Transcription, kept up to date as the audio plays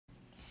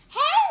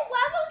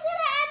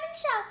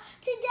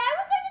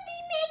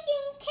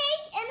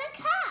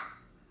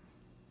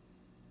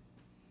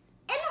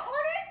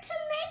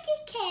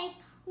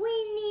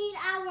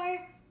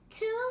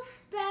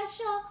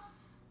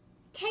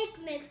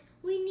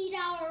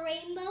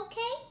rainbow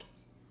cake,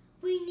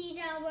 we need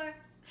our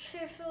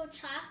truffle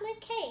chocolate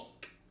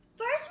cake.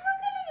 First,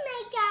 we're going to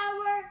make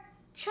our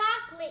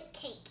chocolate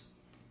cake.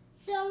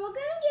 So we're going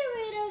to get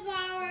rid of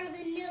our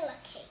vanilla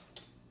cake.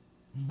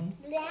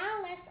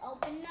 Now let's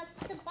open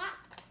up the box.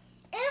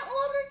 In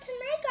order to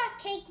make our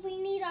cake,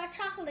 we need our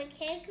chocolate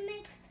cake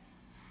mix,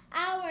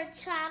 our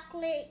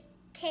chocolate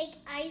cake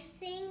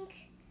icing,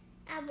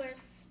 our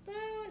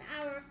spoon,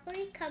 our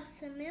 3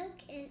 cups of milk,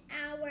 and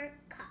our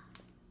cup.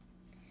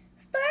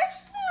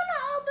 First, you want to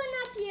open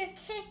up your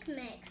cake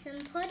mix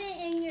and put it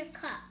in your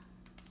cup.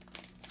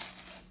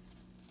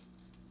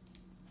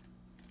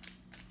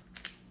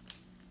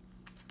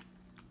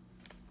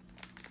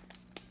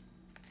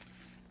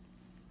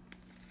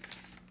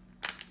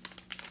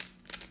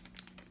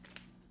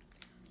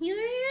 Use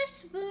your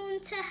spoon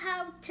to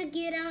help to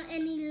get out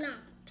any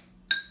lumps.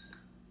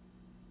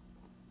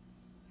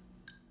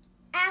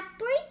 Add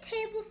 3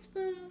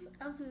 tablespoons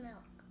of milk.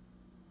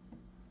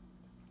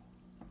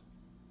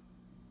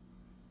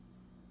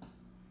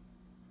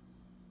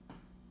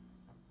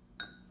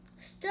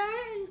 Stir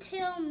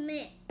until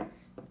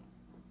mixed.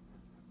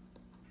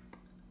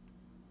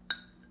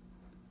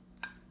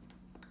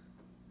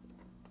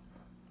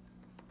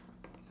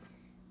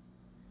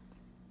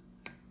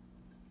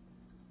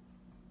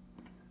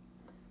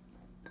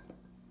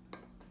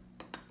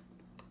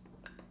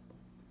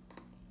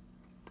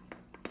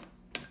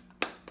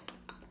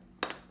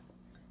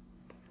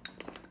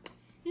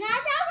 Now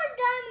that we're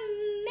done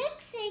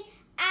mixing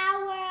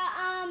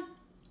our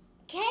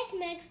cake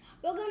mix,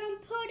 we're going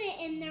to put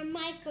it in the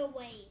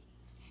microwave.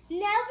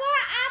 Never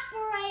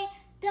operate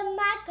the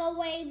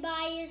microwave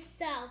by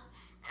yourself.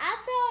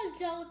 Ask an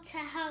adult to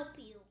help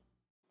you.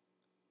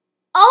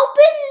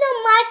 Open the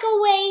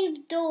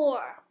microwave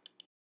door.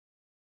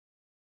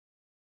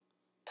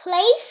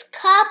 Place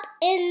cup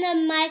in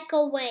the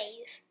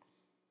microwave.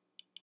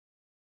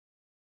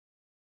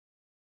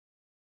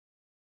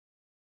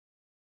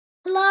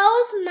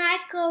 Close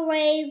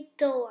microwave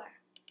door.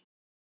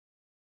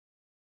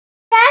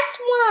 Press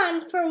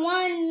 1 for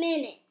 1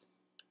 minute.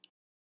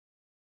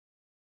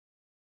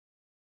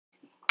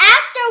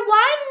 After 1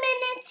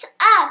 minute's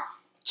up,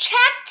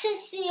 check to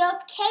see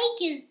if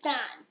cake is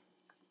done.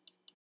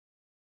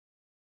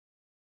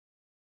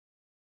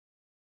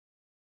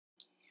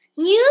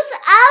 Use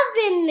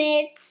oven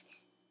mitts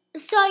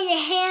so your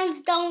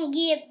hands don't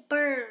get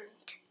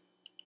burned.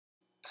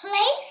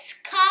 Place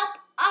cup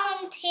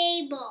on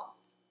table.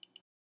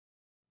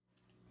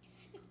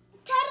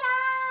 Ta-da!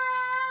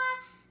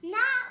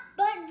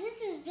 But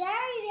this is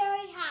very,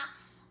 very hot.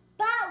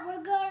 But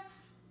we're good.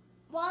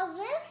 While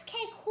this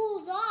cake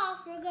cools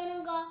off, we're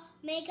gonna go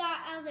make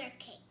our other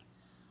cake.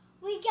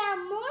 We got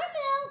more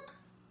milk,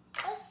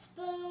 a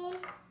spoon,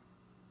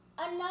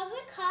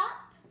 another cup,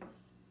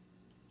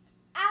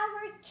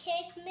 our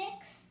cake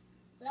mix.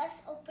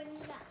 Let's open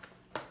it up.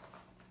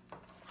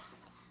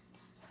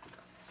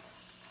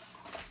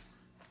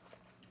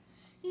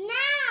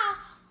 Now,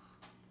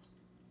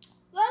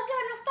 we're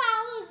gonna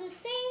follow the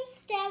same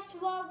steps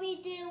what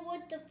we did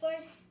with the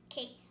first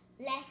cake.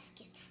 Let's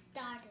get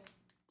started.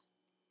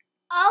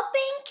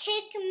 Open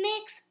cake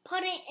mix,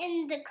 put it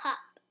in the cup.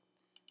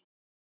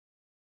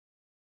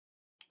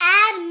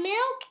 Add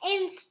milk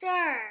and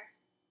stir.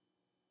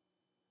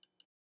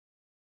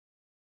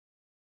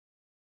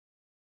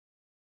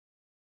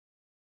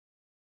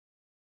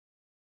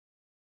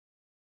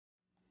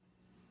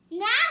 Now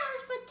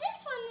let's put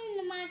this one in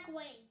the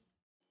microwave.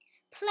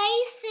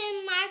 Place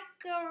in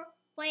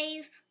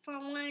microwave for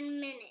 1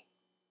 minute.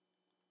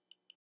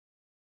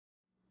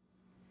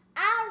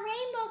 Our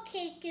rainbow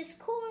cake is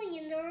cooling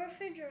in the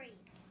refrigerator.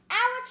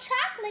 Our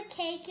chocolate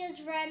cake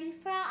is ready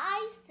for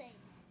icing.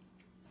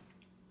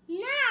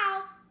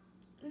 Now,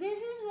 this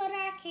is what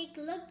our cake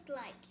looks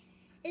like.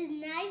 It's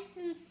nice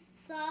and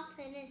soft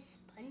and it's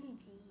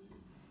spongy.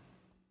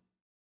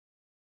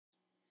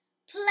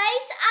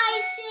 Place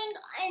icing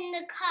in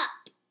the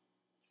cup.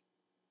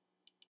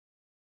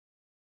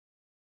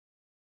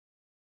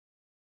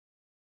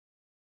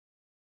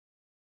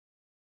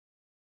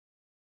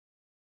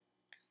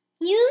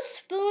 Use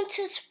spoon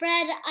to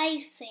spread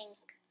icing.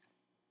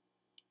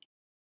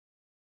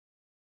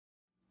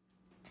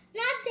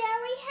 Now there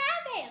we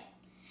have it.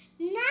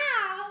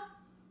 Now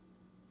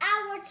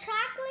our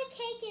chocolate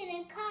cake in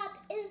a cup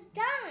is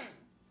done.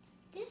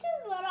 This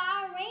is what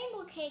our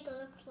rainbow cake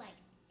looks like.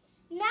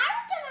 Now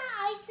we're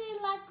gonna ice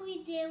it like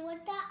we did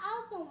with the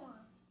other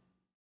one.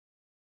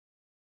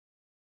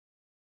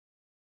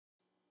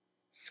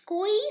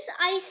 Squeeze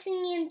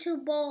icing into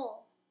bowl.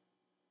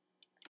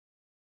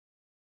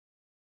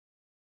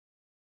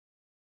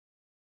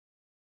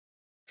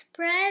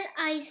 Spread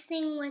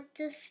icing with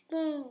the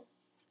spoon.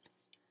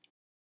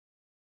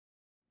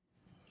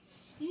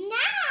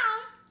 Now,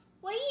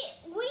 we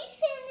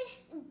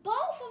finished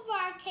both of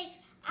our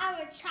cakes,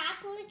 our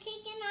chocolate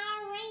cake and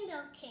our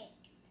rainbow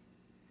cake.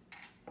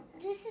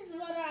 This is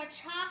what our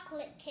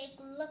chocolate cake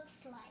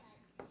looks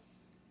like.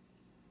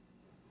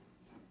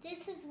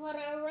 This is what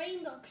our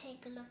rainbow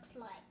cake looks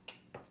like.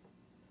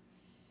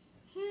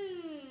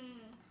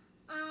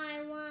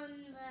 I want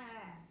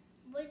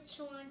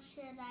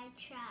should I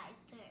try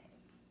first?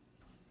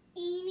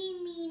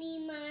 Eeny,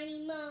 meeny,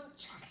 miny, moe,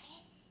 chocolate.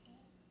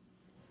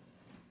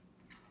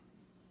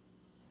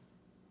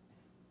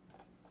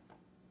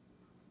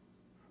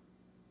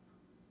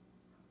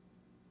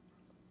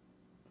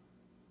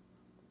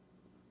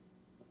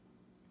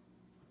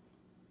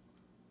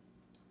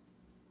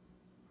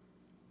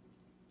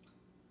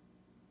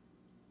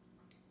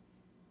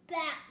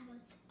 That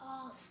was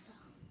awesome.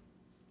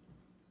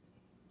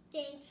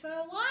 Thanks for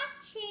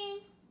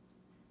watching.